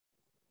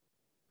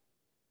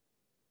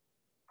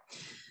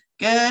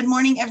Good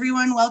morning,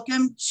 everyone.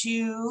 Welcome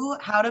to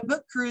How to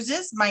Book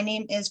Cruises. My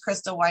name is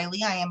Krista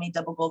Wiley. I am a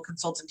double gold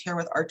consultant here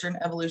with Archer and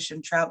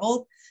Evolution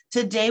Travel.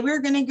 Today, we're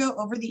going to go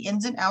over the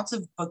ins and outs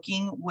of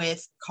booking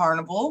with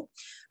Carnival.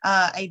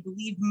 I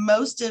believe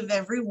most of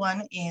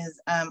everyone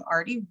is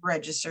already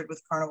registered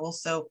with Carnival,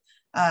 so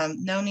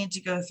no need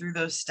to go through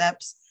those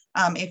steps.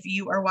 If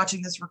you are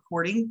watching this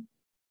recording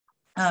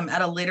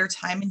at a later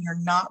time and you're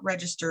not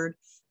registered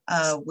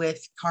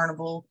with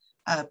Carnival,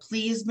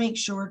 please make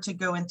sure to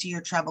go into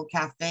your travel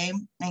cafe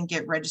and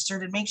get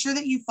registered and make sure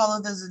that you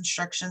follow those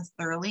instructions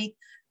thoroughly,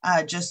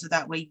 just so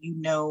that way you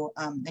know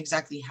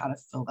exactly how to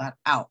fill that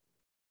out.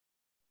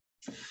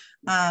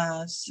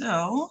 As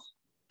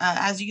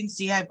you can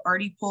see, I've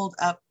already pulled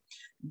up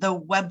the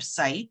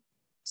website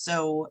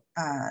so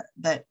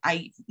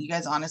you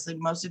guys, honestly,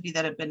 most of you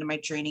that have been to my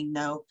training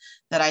know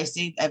that I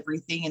save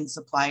everything in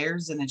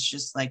suppliers and it's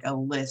just like a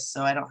list.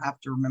 So I don't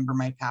have to remember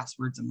my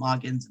passwords and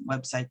logins and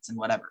websites and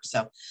whatever.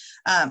 So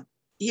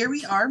here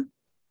we are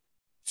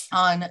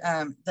on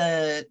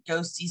the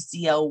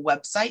GoCCL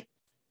website.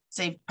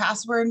 Save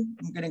password.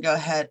 I'm going to go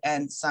ahead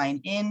and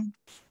sign in.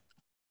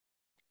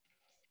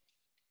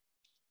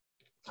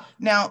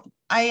 Now,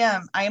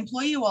 I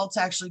employ you all to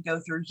actually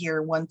go through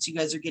here once you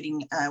guys are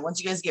getting,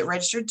 once you guys get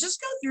registered, just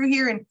go through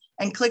here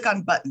and click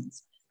on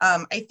buttons.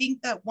 I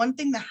think that one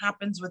thing that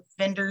happens with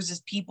vendors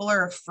is people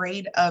are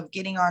afraid of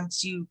getting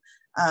onto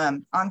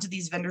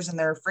these vendors and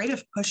they're afraid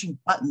of pushing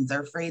buttons.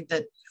 They're afraid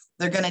that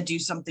they're going to do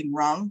something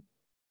wrong.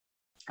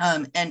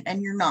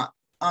 And you're not,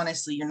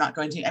 honestly, you're not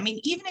going to. I mean,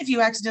 even if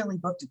you accidentally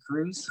booked a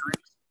cruise,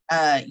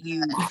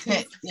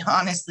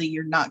 honestly,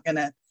 you're not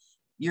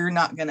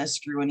gonna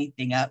screw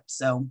anything up.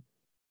 So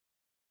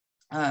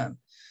you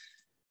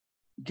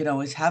can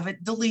always have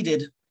it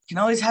deleted. You can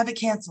always have it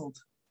canceled.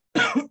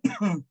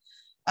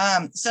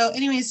 So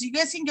anyways, you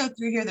guys can go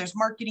through here. There's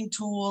marketing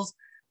tools,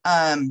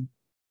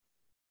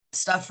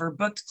 stuff for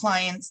booked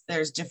clients.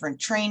 There's different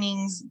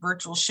trainings,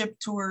 virtual ship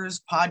tours,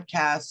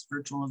 podcasts,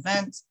 virtual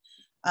events.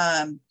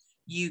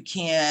 You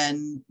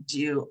can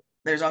do,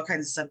 there's all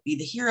kinds of stuff, Be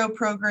the Hero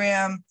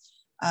program,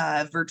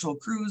 virtual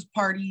cruise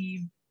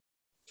party,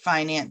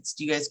 finance.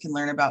 You guys can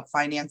learn about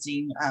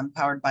financing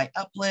powered by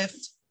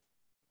Uplift.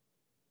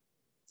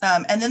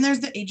 And then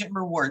there's the Agent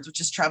Rewards, which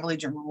is Travel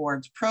Agent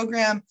Rewards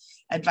Program,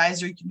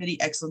 Advisory Committee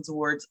Excellence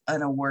Awards,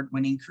 an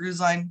award-winning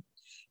cruise line.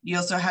 You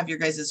also have your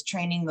guys'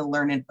 training, the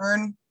Learn and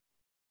Earn.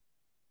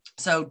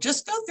 So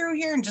just go through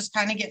here and just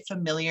kind of get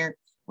familiar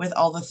with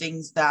all the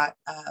things that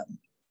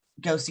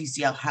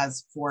GoCCL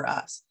has for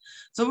us.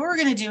 So what we're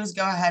going to do is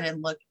go ahead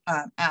and look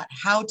at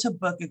how to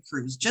book a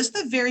cruise, just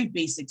the very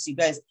basics, you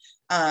guys.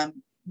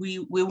 We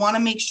want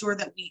to make sure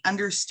that we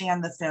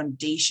understand the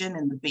foundation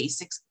and the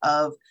basics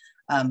of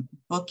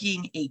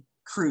booking a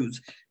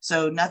cruise.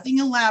 So nothing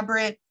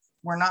elaborate.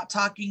 We're not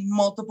talking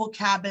multiple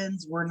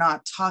cabins. We're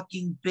not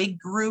talking big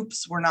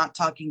groups. We're not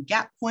talking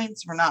gap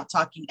points. We're not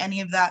talking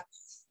any of that.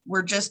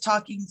 We're just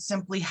talking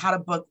simply how to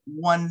book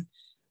one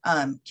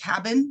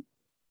cabin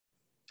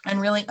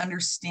and really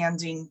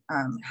understanding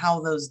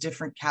how those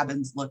different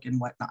cabins look and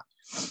whatnot.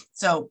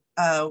 So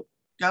go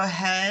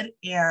ahead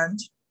and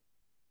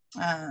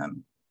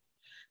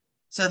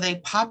so they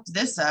popped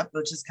this up,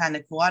 which is kind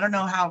of cool. I don't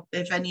know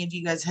if any of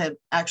you guys have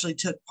actually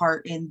took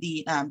part in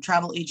the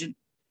travel agent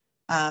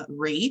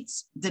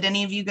rates. Did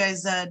any of you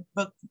guys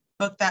book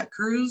that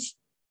cruise?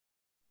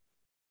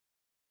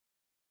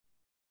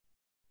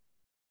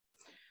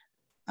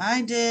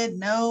 I did.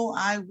 No,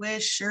 I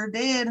wish. Sure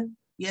did.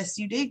 Yes,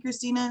 you did,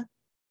 Christina.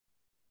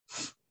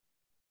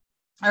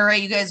 All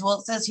right, you guys. Well,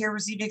 it says here,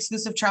 receive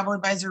exclusive travel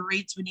advisor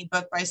rates when you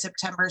book by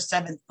September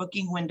 7th.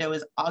 Booking window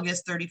is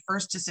August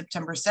 31st to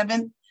September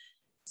 7th.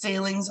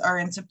 Sailings are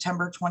in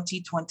September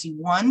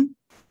 2021.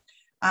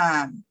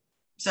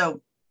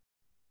 So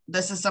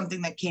this is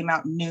something that came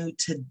out new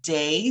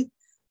today.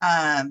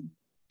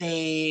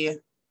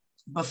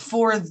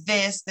 Before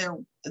this,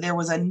 there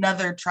was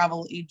another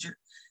travel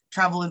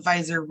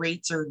advisor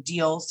rates or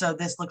deal. So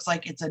this looks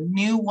like it's a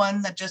new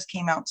one that just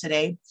came out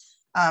today.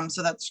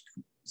 So that's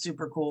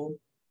super cool.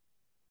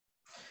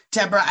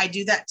 Deborah, I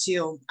do that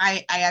too.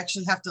 I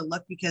actually have to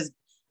look because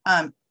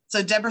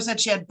so Deborah said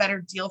she had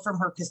better deal from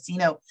her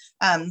casino.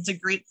 It's a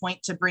great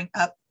point to bring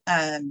up.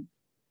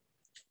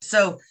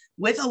 So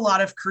with a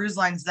lot of cruise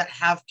lines that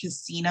have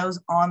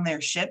casinos on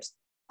their ships,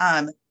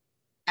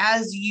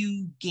 as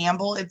you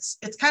gamble, it's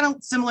kind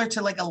of similar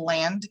to like a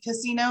land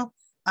casino.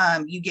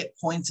 You get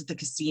points at the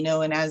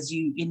casino and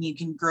you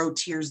can grow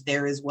tiers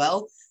there as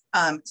well.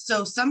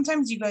 So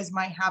sometimes you guys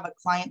might have a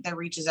client that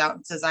reaches out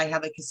and says, I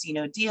have a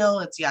casino deal.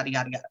 It's yada,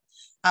 yada,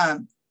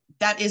 yada.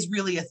 That is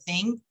really a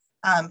thing.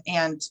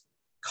 And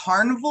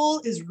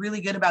Carnival is really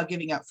good about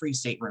giving out free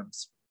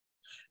staterooms.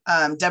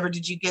 Deborah,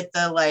 did you get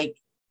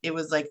it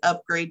was like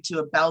upgrade to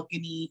a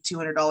balcony,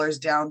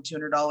 $200 down,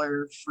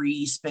 $200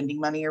 free spending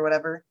money or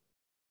whatever?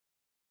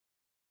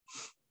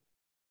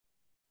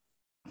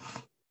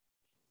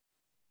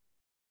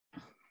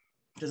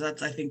 Because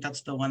I think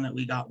that's the one that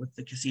we got with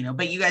the casino.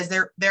 But you guys,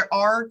 there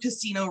are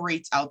casino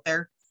rates out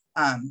there.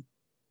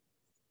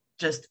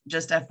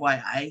 just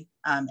FYI.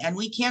 And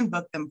we can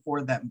book them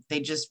for them.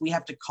 We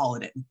have to call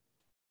it in.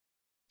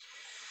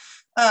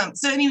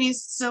 So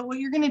anyways, so what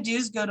you're going to do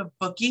is go to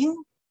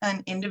booking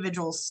an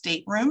individual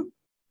stateroom.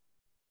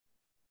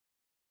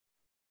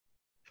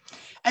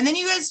 And then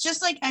you guys,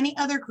 just like any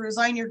other cruise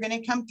line, you're going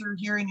to come through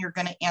here and you're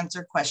going to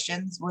answer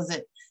questions.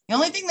 The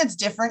only thing that's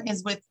different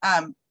is with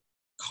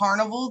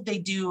Carnival, they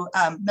do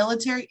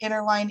military,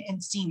 interline,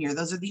 and senior.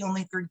 Those are the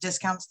only 3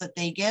 discounts that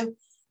they give.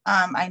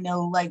 I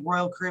know like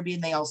Royal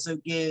Caribbean, they also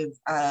give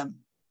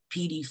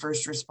PD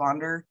first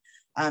responder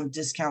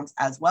discounts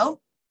as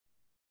well.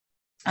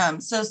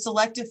 So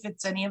select if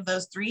it's any of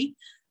those 3.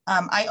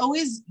 I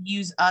always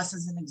use us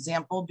as an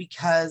example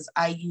because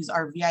I use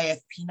our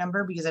VIFP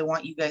number because I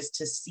want you guys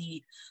to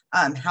see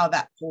how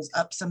that pulls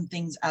up some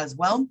things as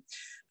well.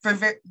 For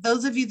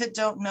those of you that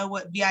don't know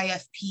what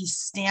VIFP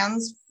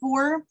stands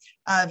for,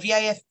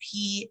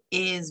 VIFP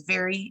is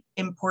very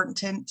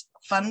important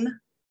fun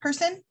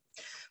person.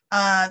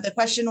 The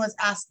question was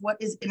asked, what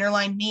does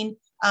interline mean?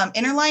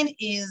 Interline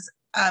is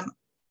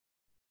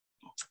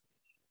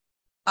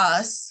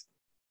us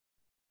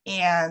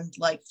and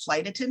like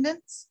flight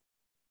attendants.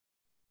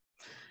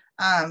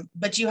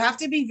 But you have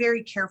to be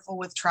very careful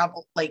with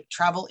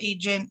travel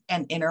agent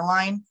and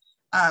interline,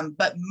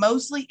 but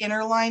mostly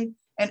interline.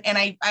 And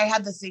I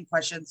had the same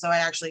question. So I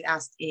actually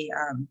asked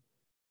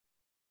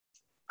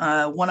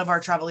one of our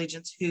travel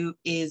agents who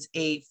is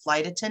a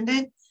flight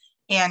attendant,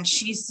 and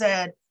she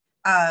said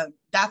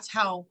that's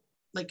how,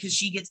 like, because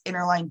she gets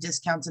interline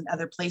discounts in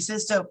other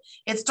places. So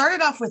it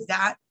started off with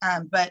that,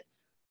 but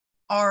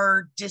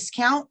our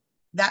discount,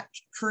 that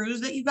cruise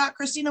that you got,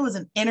 Christina, was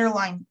an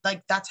interline,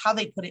 like that's how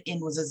they put it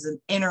in, was as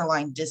an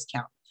interline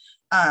discount.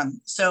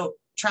 So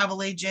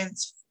travel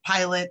agents,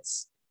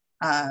 pilots,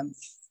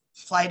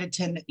 flight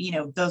attendant,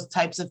 those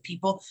types of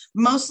people,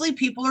 mostly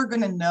people are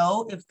going to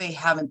know if they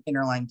have an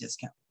interline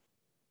discount.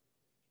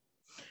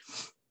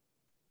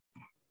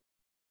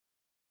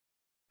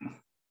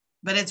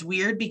 But it's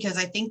weird because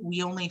I think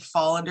we only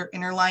fall under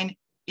interline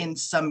in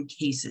some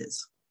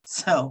cases.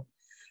 So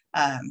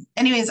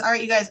anyways, all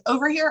right, you guys,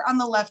 over here on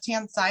the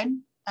left-hand side,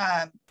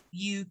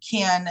 you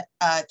can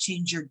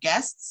change your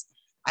guests.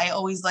 I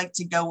always like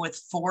to go with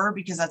 4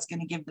 because that's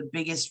going to give the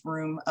biggest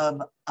room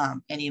of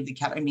any of the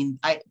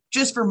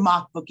just for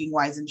mock booking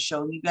wise and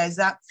showing you guys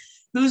that.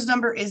 Whose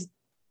number is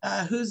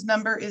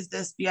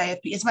this VIFP?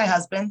 It's my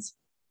husband's,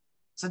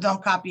 so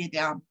don't copy it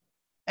down.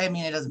 I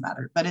mean, it doesn't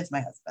matter, but it's my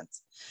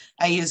husband's.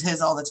 I use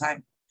his all the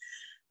time.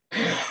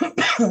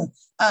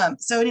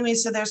 So anyway,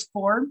 so there's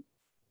 4.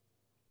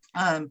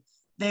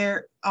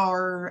 There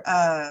are,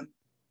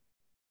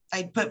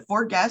 I put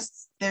 4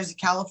 guests. There's a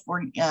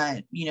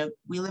California,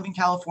 we live in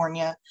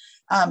California.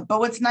 But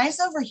what's nice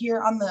over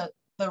here on the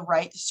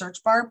right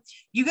search bar,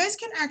 you guys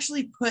can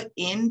actually put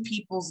in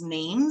people's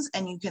names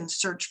and you can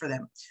search for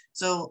them.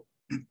 So,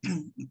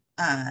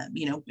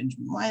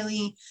 Benjamin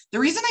Wiley. The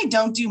reason I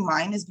don't do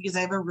mine is because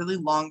I have a really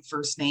long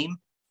first name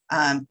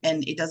and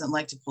it doesn't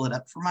like to pull it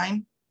up for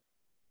mine.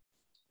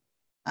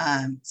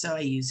 So I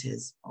use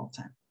his all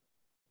the time.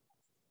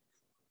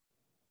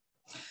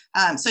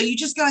 So you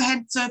just go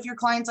ahead. So if your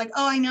client's like,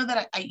 oh, I know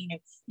that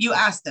you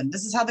ask them,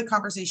 this is how the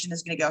conversation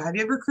is going to go. Have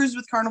you ever cruised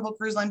with Carnival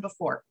Cruise Line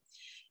before?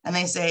 And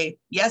they say,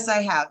 yes,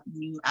 I have.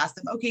 And you ask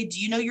them, okay, do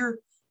you know your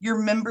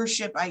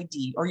membership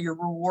ID or your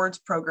rewards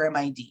program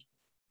ID?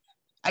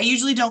 I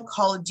usually don't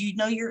call it, do you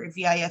know your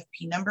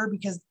VIFP number?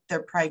 Because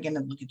they're probably going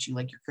to look at you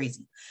like you're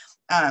crazy.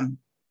 And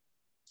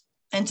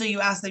so you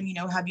ask them,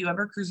 have you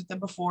ever cruised with them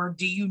before?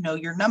 Do you know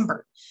your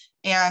number?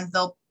 And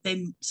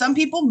some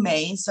people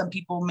may, some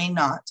people may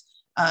not.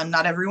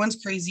 Not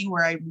everyone's crazy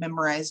where I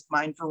memorized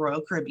mine for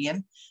Royal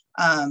Caribbean.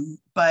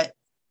 But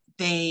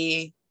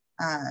they,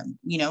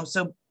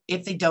 so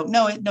if they don't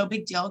know it, no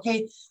big deal.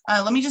 Okay,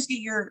 let me just get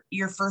your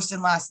first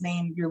and last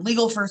name, your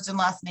legal first and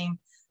last name,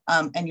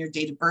 and your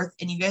date of birth,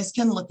 and you guys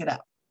can look it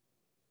up.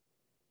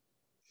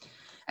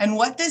 And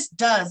what this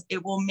does,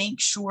 it will make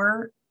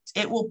sure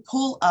it will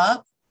pull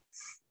up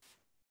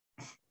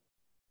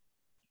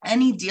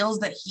any deals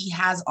that he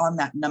has on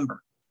that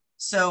number.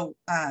 So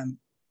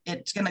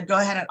it's going to go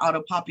ahead and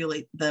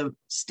auto-populate the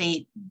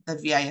state, the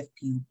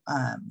VIFP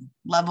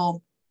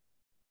level,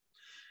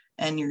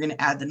 and you're going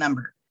to add the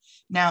number.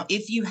 Now,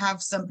 if you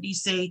have somebody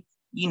say,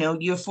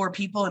 you have 4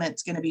 people and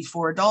it's going to be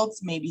 4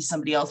 adults, maybe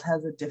somebody else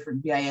has a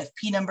different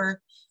VIFP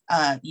number,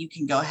 you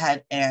can go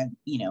ahead and,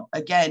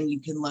 again,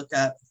 you can look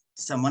up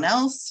someone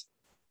else.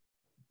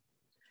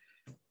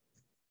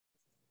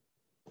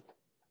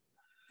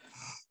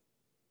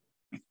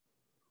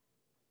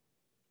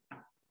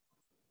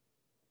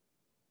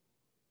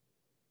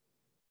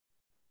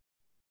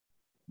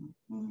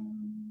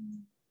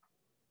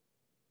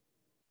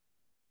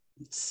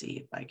 Let's see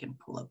if I can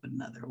pull up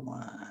another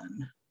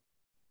one.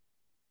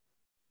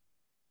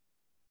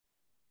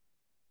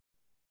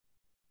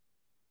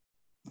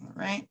 All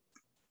right.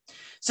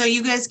 So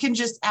you guys can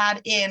just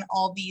add in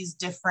all these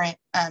different,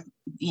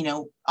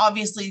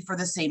 obviously for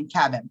the same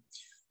cabin.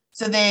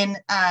 So then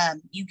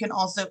you can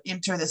also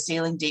enter the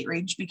sailing date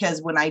range,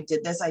 because when I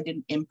did this, I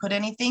didn't input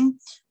anything.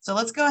 So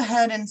let's go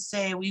ahead and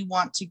say we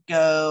want to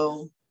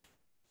go,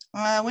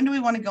 when do we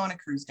want to go on a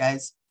cruise,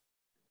 guys?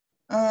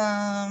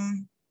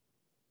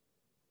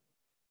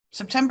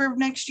 September of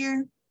next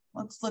year.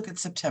 Let's look at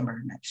September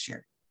of next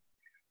year.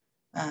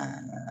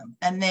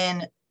 And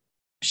then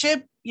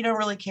ship, you don't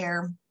really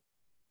care.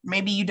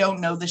 Maybe you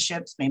don't know the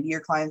ships. Maybe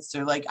your clients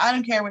are like, I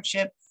don't care what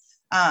ship.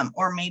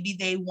 Or maybe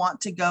they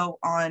want to go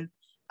on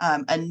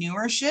a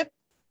newer ship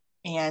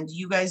and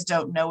you guys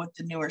don't know what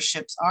the newer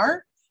ships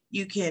are.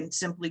 You can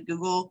simply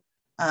Google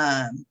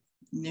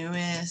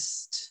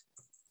newest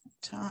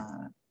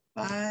top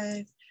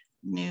 5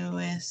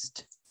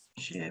 newest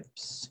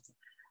ships.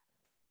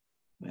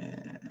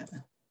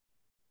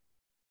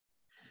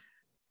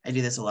 I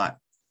do this a lot.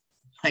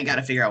 I got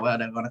to figure out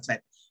what I want to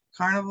type.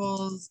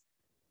 Carnival's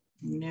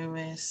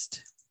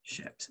newest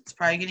ships. It's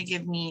probably going to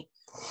give me.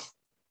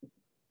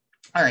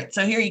 All right,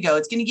 so here you go.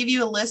 It's going to give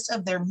you a list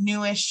of their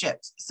newest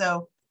ships.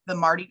 So the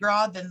Mardi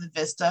Gras, then the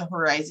Vista,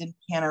 Horizon,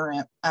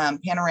 Panorama,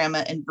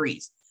 and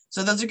Breeze.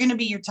 So those are going to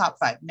be your top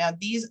 5. Now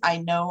these I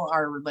know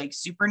are like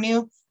super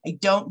new. I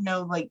don't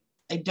know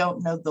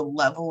the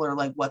level or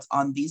like what's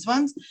on these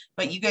ones,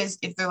 but you guys,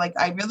 if they're like,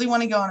 I really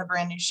want to go on a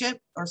brand new ship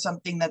or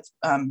something that's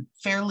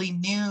fairly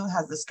new,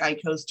 has the Sky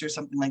Coast or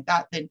something like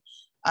that, then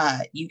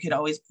you could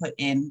always put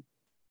in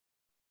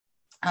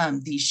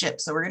these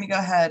ships. So we're going to go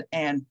ahead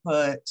and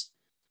put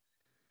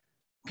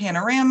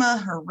Panorama,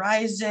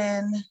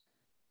 Horizon.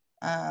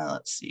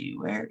 Let's see,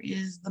 where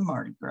is the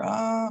Mardi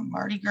Gras?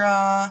 Mardi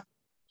Gras.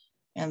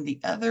 And the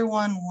other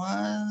one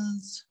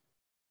was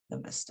the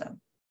Vista.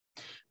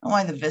 I don't know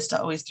why the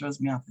Vista always throws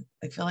me off.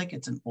 I feel like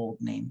it's an old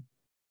name.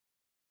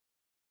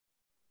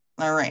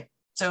 All right,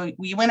 so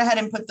we went ahead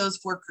and put those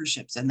 4 cruise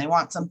ships in. They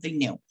want something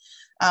new.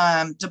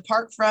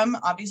 Depart from,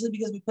 obviously,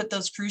 because we put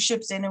those cruise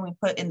ships in and we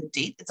put in the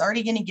date, it's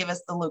already going to give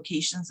us the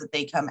locations that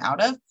they come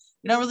out of.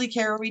 We don't really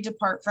care where we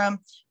depart from,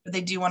 but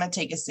they do want to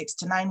take a 6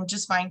 to 9, which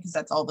is fine because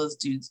that's all those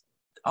dudes,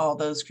 all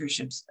those cruise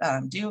ships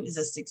do is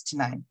a 6 to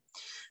 9.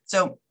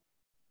 So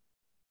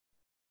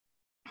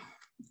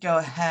go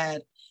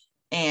ahead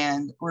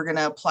and we're going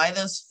to apply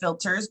those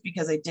filters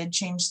because I did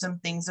change some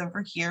things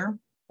over here.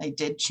 I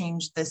did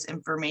change this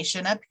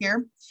information up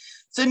here.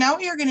 So now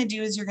what you're going to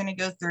do is you're going to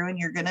go through and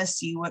you're going to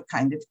see what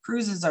kind of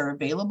cruises are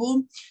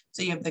available.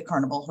 So you have the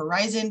Carnival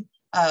Horizon.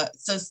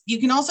 So you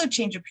can also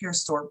change up here,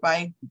 sort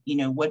by, you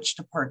know, which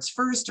departs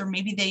first, or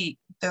maybe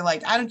they're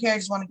like, I don't care, I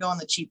just want to go on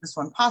the cheapest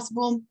one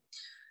possible.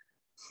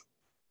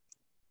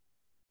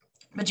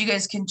 But you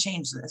guys can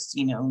change this,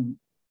 you know,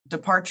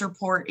 departure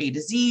port A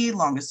to Z,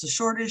 longest to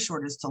shortest,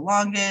 shortest to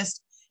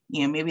longest.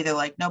 You know, maybe they're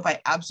like, nope,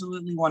 I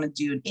absolutely want to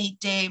do an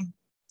 8-day.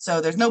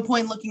 So there's no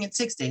point looking at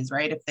 6 days,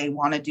 right? If they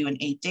want to do an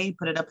 8-day,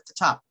 put it up at the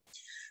top.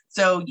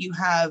 So you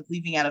have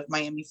leaving out of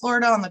Miami,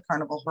 Florida on the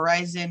Carnival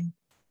Horizon.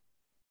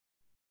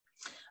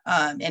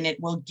 And it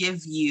will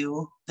give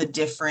you the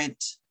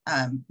different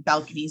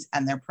balconies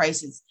and their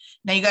prices.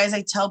 Now, you guys,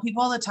 I tell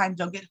people all the time,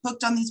 don't get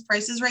hooked on these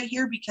prices right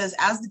here, because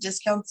as the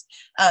discounts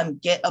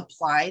get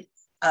applied,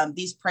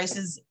 these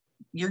prices,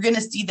 you're going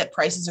to see that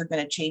prices are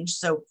going to change.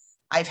 So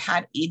I've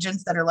had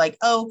agents that are like,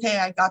 oh, okay,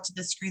 I got to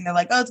this screen. They're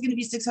like, oh, it's going to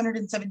be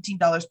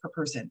 $617 per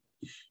person.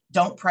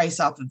 Don't price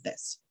off of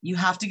this. You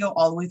have to go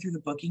all the way through the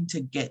booking to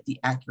get the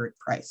accurate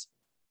price.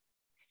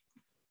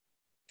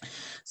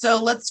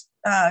 So let's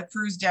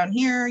cruise down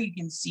here. You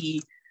can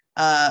see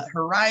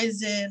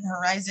Horizon.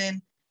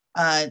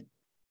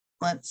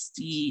 Let's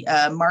see,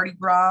 Mardi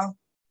Gras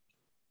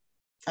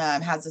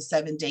has a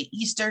 7-day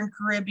Eastern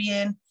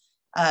Caribbean.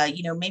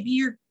 You know, maybe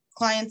your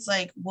client's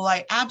like, well,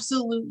 I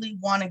absolutely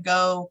want to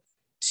go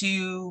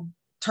to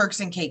Turks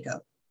and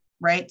Caicos,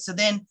 right? So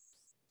then,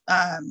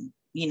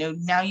 you know,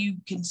 now you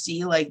can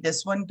see like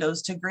this one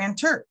goes to Grand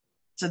Turk.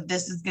 So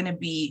this is going to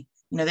be,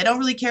 you know, they don't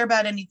really care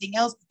about anything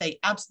else, but they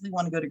absolutely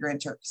want to go to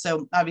Grand Turk.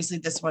 So obviously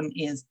this one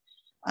is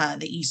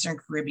the Eastern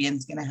Caribbean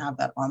is going to have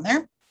that on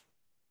there.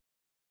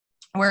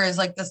 Whereas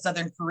like the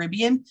Southern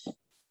Caribbean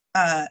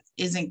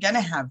isn't going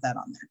to have that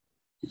on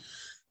there.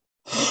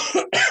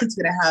 It's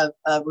going to have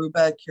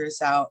Aruba,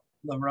 Curacao,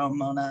 La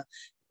Romana,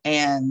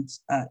 and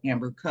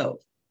Amber Cove.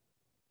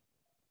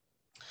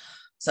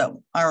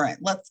 So, all right,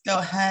 let's go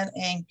ahead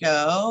and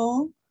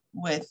go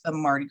with the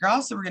Mardi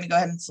Gras. So we're going to go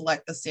ahead and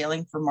select the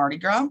sailing for Mardi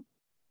Gras.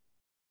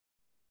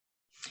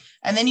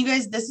 And then you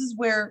guys, this is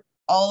where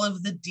all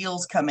of the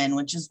deals come in,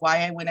 which is why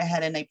I went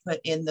ahead and I put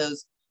in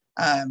those,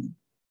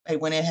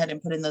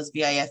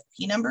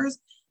 VIFP numbers,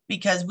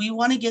 because we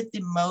want to get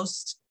the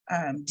most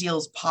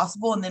deals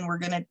possible. And then we're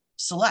going to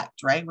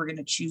select, right? We're going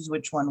to choose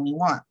which one we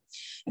want.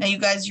 Now, you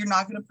guys, you're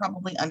not going to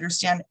probably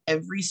understand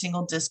every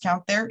single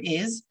discount there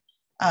is,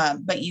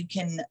 but you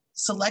can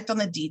select on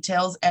the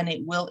details and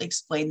it will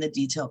explain the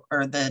detail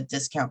or the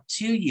discount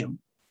to you.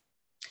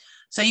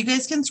 So you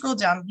guys can scroll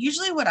down.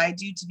 Usually what I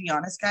do, to be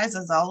honest, guys,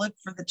 is I'll look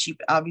for the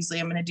cheap. Obviously,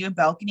 I'm going to do a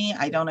balcony.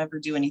 I don't ever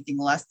do anything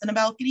less than a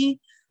balcony.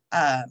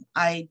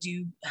 I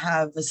do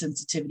have a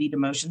sensitivity to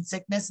motion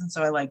sickness, and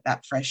so I like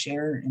that fresh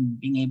air and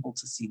being able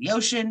to see the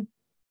ocean.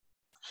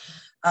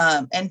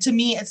 And to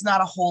me, it's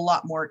not a whole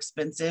lot more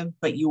expensive,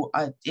 but you,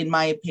 in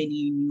my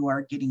opinion, you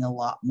are getting a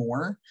lot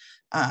more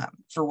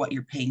for what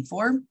you're paying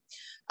for.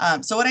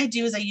 So what I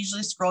do is I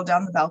usually scroll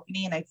down the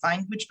balcony and I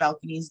find which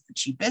balcony is the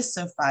cheapest.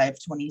 So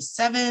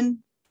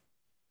 527,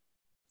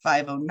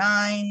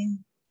 509,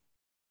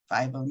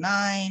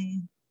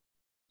 509.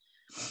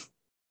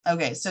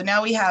 Okay, so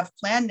now we have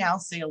plan now,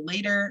 sale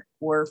later,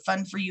 or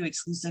fun for you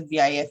exclusive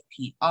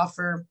VIFP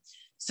offer.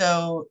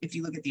 So if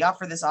you look at the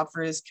offer, this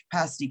offer is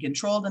capacity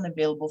controlled and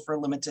available for a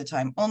limited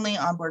time only.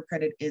 Onboard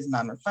credit is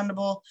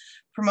non-refundable.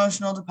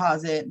 Promotional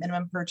deposit,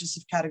 minimum purchase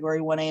of category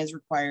 1A is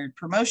required.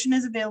 Promotion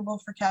is available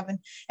for cabin.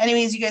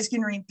 Anyways, you guys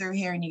can read through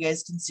here and you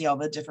guys can see all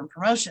the different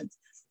promotions.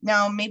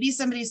 Now, maybe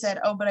somebody said,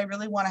 oh, but I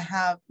really want to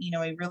have,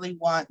 I really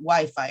want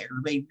Wi-Fi,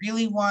 or I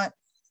really want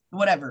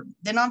whatever.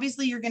 Then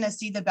obviously you're going to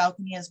see the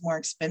balcony is more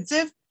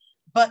expensive,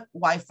 but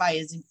Wi-Fi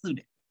is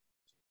included.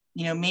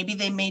 Maybe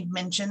they made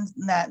mention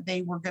that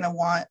they were going to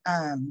want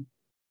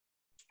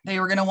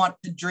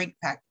the drink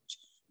package.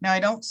 Now I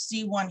don't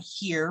see one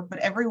here, but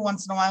every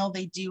once in a while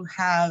they do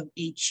have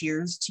a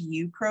Cheers to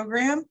You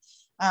program,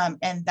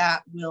 and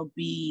that will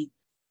be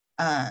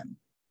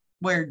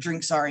where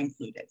drinks are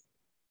included.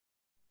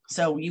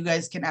 So you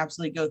guys can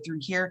absolutely go through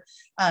here.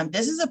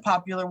 This is a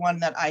popular one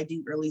that I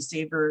do, early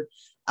saver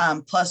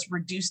plus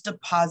reduced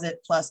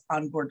deposit plus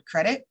onboard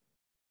credit.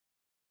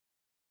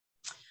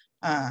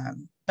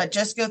 But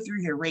just go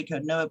through here, rate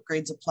code, no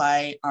upgrades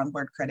apply,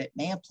 onboard credit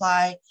may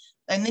apply.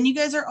 And then you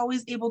guys are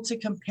always able to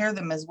compare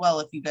them as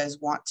well if you guys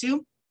want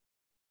to.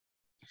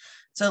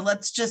 So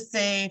let's just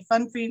say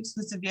fun for you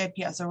exclusive VIP.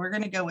 So we're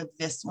going to go with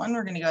this one.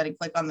 We're going to go ahead and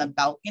click on the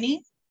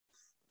balcony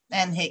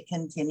and hit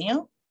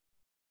continue.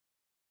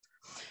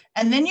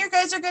 And then you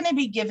guys are going to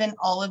be given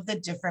all of the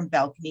different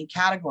balcony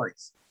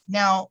categories.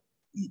 Now,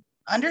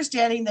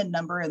 understanding the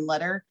number and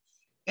letter,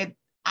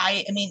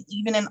 I mean,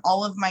 even in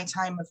all of my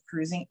time of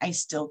cruising, I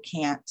still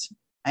can't,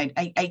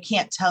 I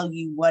can't tell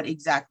you what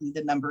exactly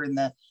the number and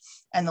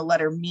the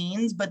letter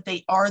means, but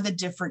they are the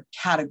different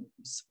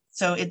categories.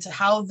 So it's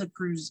how the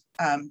cruise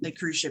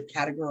ship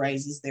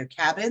categorizes their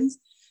cabins.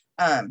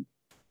 And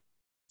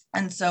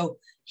so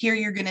here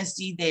you're going to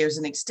see there's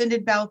an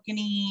extended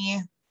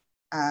balcony.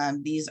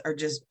 These are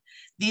just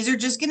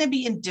going to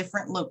be in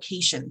different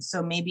locations.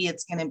 So maybe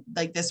it's going to,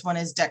 like this one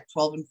is deck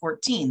 12 and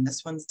 14.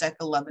 This one's deck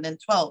 11 and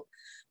 12.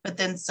 But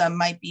then some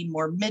might be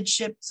more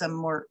midship,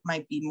 some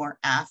might be more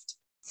aft.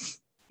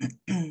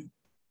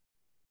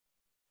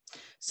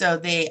 So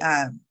they,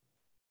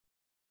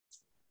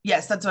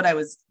 yes, that's what I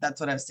was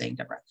saying,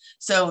 Deborah.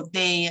 So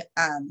they,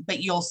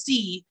 but you'll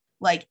see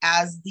like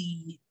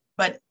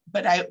what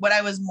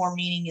I was more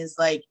meaning is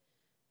like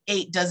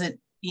 8 doesn't,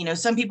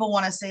 some people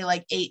want to say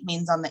like 8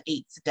 means on the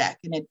 8th deck,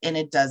 and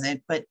it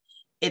doesn't, but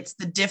it's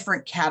the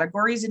different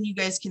categories. And you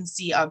guys can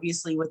see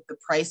obviously with the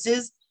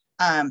prices,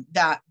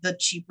 that the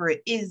cheaper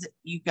it is,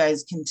 you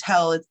guys can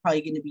tell it's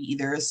probably going to be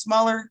either a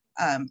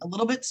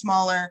little bit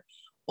smaller,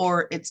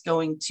 or it's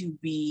going to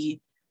be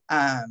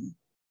in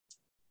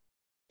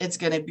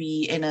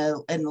a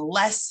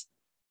less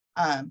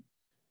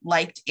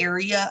liked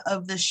area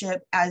of the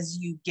ship. As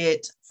you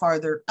get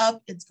farther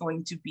up, it's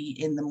going to be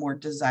in the more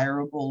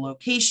desirable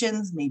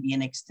locations, maybe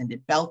an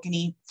extended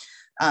balcony.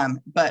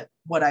 But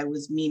what I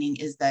was meaning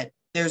is that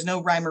there's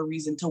no rhyme or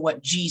reason to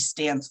what G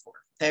stands for.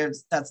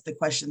 That's the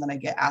question that I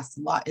get asked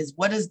a lot, is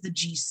what does the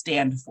G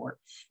stand for?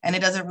 And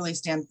it doesn't really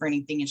stand for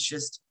anything. It's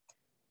just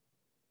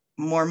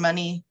more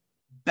money,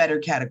 better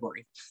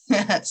category.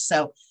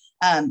 So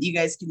you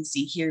guys can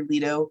see here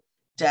Lido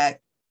deck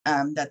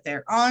that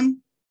they're on.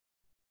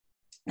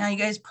 Now you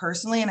guys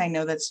personally, and I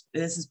know this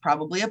is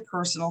probably a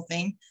personal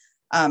thing,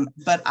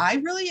 but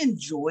I really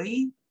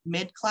enjoy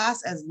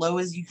mid-class as low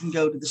as you can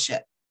go to the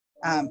ship,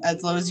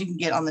 as low as you can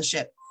get on the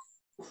ship.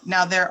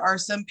 Now, there are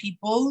some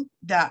people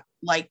that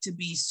like to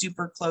be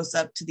super close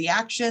up to the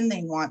action.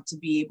 They want to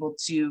be able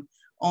to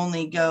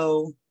only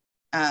go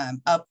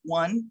up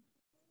one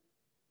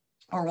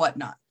or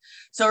whatnot.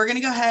 So we're going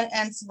to go ahead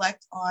and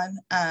select on,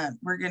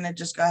 we're going to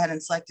just go ahead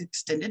and select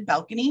extended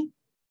balcony.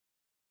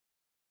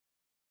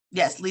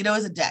 Yes, Lido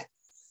is a deck.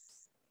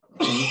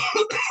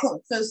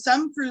 So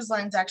some cruise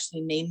lines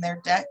actually name their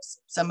decks.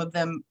 Some of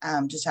them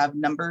just have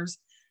numbers.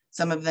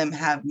 Some of them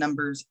have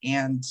numbers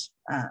and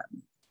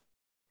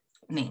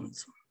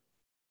names.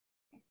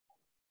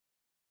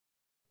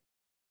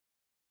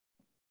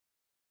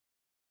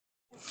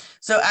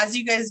 So as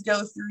you guys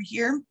go through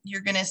here,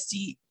 you're going to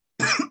see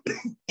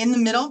in the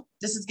middle,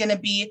 this is going to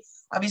be,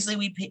 obviously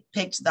we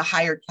picked the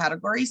higher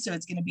category, so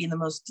it's going to be in the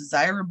most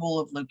desirable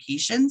of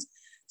locations.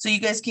 So you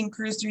guys can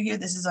cruise through here.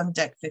 This is on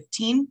deck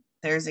 15.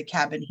 There's a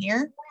cabin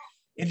here.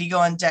 If you go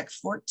on deck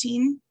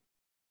 14,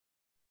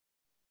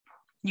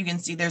 you can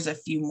see there's a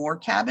few more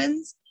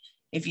cabins.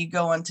 If you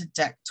go on to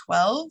deck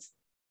 12,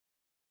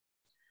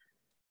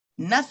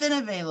 nothing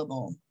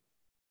available.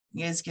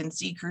 You guys can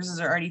see cruises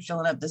are already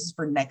filling up. This is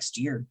for next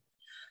year.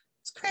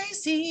 It's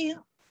crazy.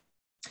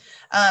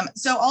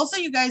 So also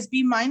you guys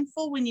be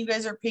mindful when you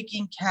guys are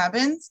picking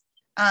cabins,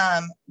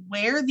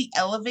 where the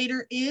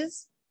elevator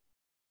is,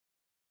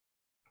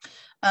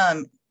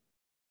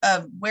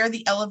 where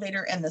the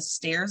elevator and the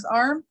stairs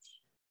are.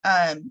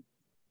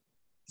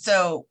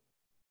 So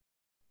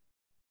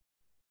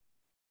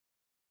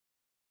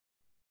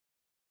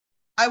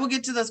I will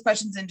get to those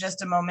questions in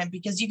just a moment,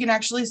 because you can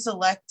actually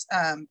select,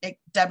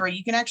 Deborah,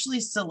 you can actually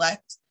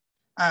select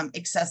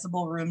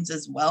accessible rooms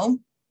as well.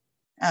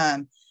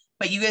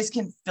 But you guys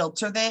can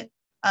filter that.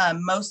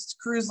 Most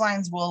cruise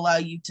lines will allow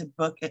you to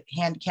book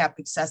handicap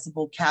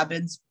accessible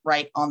cabins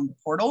right on the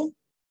portal.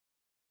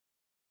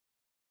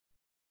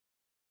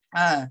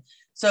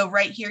 So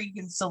right here, you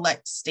can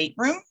select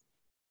stateroom.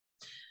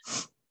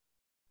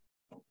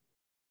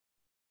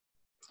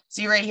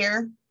 See right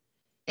here,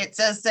 it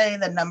says say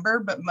the number,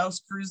 but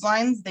most cruise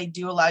lines, they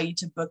do allow you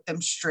to book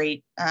them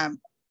straight,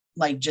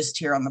 like just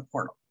here on the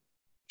portal.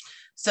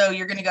 So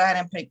you're going to go ahead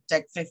and pick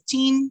deck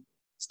 15,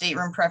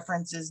 stateroom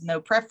preferences, no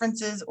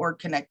preferences, or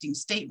connecting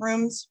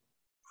staterooms.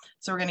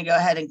 So we're going to go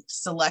ahead and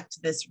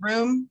select this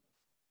room.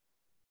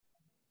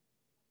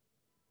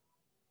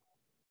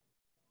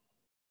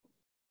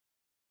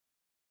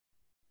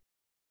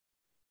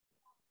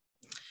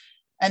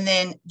 And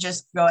then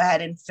just go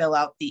ahead and fill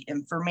out the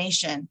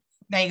information.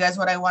 Now, you guys,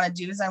 what I want to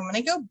do is I'm going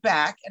to go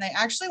back, and I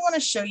actually want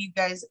to show you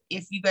guys,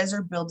 if you guys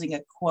are building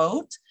a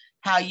quote,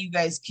 how you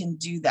guys can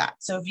do that.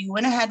 So if you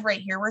went ahead right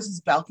here where it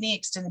says balcony,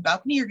 extended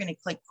balcony, you're going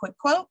to click quick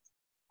quote.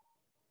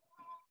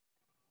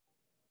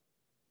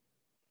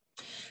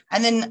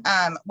 And then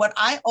what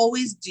I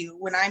always do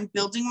when I'm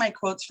building my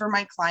quotes for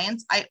my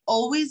clients, I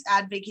always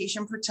add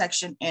vacation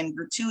protection and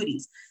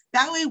gratuities.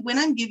 That way, when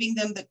I'm giving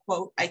them the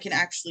quote, I can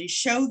actually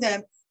show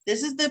them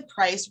this is the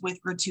price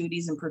with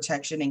gratuities and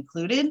protection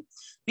included,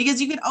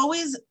 because you can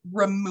always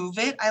remove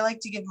it. I like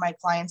to give my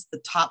clients the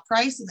top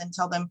price and then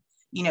tell them,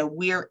 you know,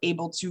 we're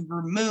able to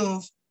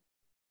remove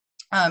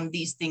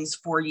these things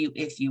for you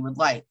if you would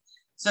like.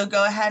 So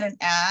go ahead and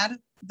add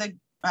the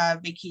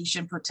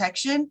vacation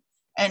protection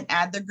and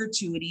add the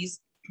gratuities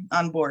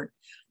on board.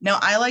 Now,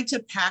 I like to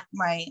pack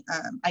my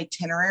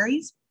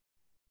itineraries.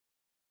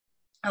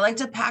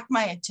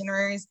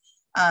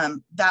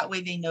 That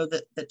way they know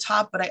that the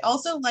top, but I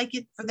also like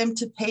it for them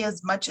to pay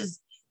as much as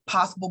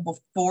possible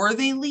before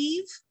they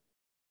leave.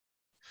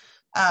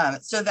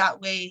 So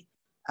that way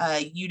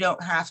you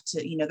don't have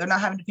to, you know, they're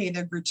not having to pay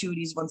their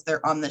gratuities once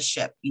they're on the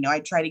ship. You know, I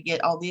try to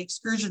get all the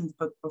excursions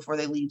booked before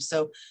they leave.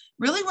 So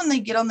really when they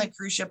get on the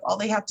cruise ship, all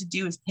they have to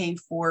do is pay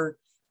for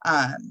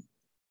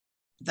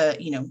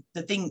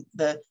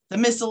the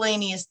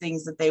miscellaneous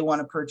things that they want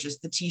to purchase,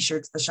 the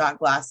t-shirts, the shot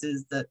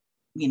glasses,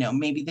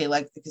 maybe they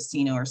like the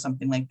casino or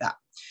something like that.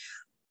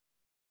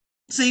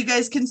 So you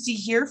guys can see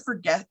here for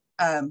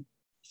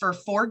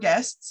 4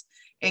 guests,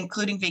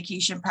 including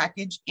vacation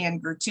package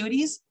and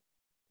gratuities,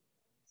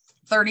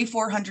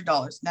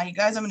 $3,400. Now, you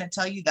guys, I'm going to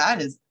tell you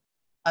that is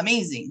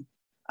amazing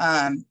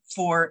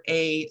for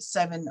a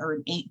 7 or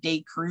an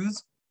 8-day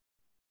cruise.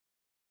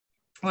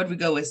 What would we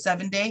go with?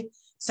 7-day?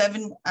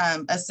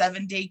 A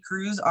 7-day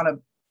cruise on a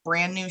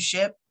brand new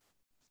ship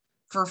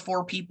for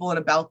 4 people in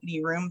a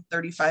balcony room,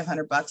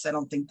 $3,500. I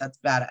don't think that's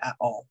bad at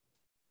all.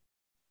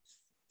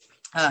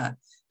 I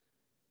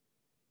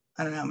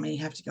don't know how many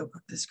have to go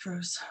book this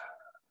cruise.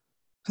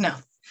 No,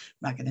 I'm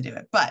not going to do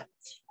it, but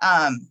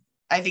I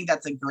think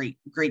that's a great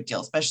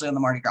deal, especially on the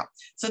Mardi Gras.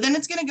 So then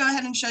it's going to go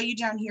ahead and show you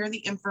down here the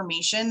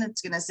information.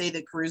 It's going to say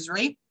the cruise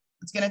rate.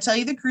 It's going to tell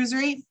you the cruise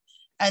rate,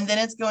 and then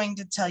it's going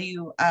to tell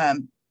you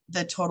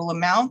the total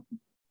amount.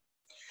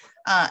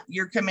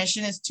 Your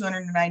commission is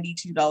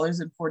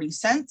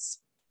 $292.40.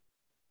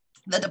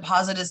 The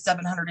deposit is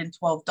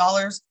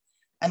 $712,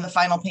 and the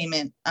final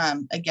payment,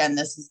 again,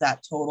 this is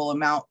that total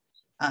amount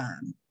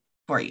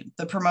for you.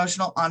 The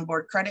promotional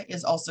onboard credit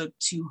is also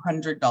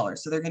 $200.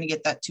 So they're going to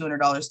get that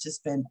 $200 to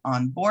spend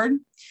on board.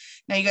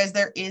 Now, you guys,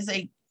 there is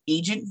a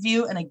agent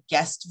view and a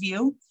guest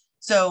view.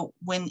 So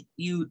when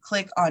you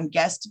click on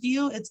guest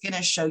view, it's going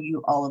to show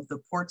you all of the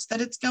ports that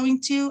it's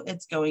going to.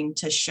 It's going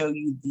to show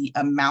you the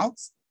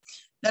amounts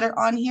that are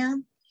on here.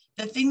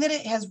 The thing that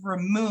it has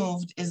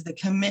removed is the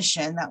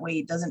commission. That way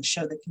it doesn't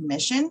show the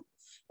commission.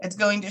 It's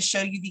going to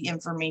show you the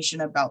information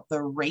about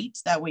the rate.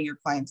 That way your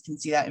clients can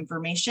see that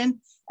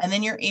information. And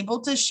then you're able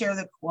to share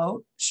the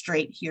quote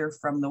straight here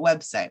from the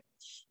website.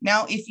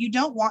 Now, if you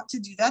don't want to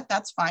do that,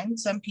 that's fine.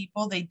 Some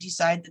people, they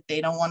decide that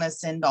they don't want to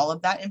send all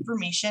of that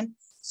information.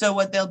 So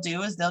what they'll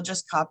do is they'll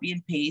just copy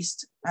and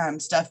paste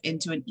stuff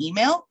into an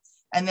email,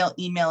 and they'll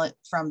email it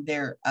from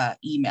their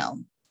email.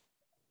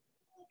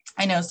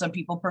 I know some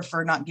people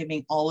prefer not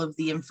giving all of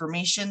the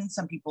information.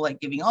 Some people like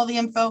giving all the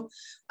info.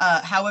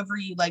 However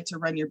you like to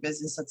run your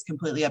business, that's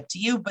completely up to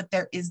you, but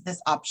there is this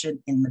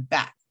option in the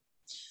back.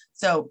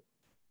 So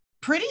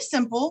pretty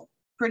simple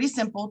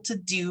to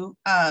do,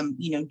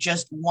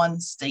 just one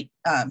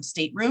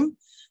stateroom.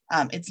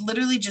 It's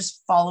literally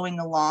just following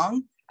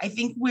along. I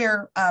think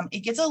where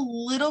it gets a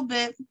little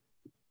bit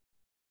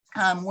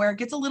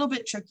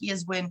tricky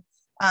is when,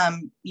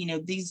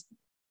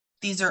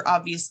 these are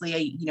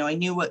obviously, I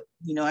knew what,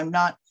 I'm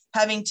not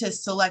having to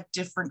select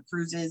different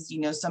cruises.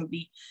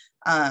 Somebody,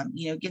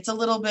 gets a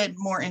little bit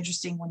more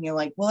interesting when you're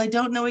like, well, I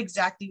don't know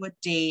exactly what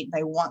date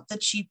and I want the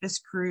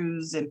cheapest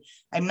cruise and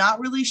I'm not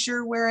really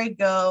sure where I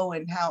go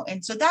and how.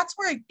 And so that's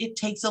where it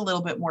takes a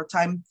little bit more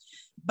time.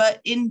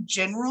 But in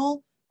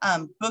general,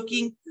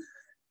 booking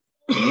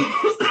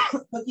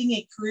booking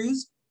a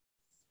cruise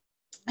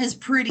is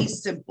pretty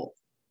simple.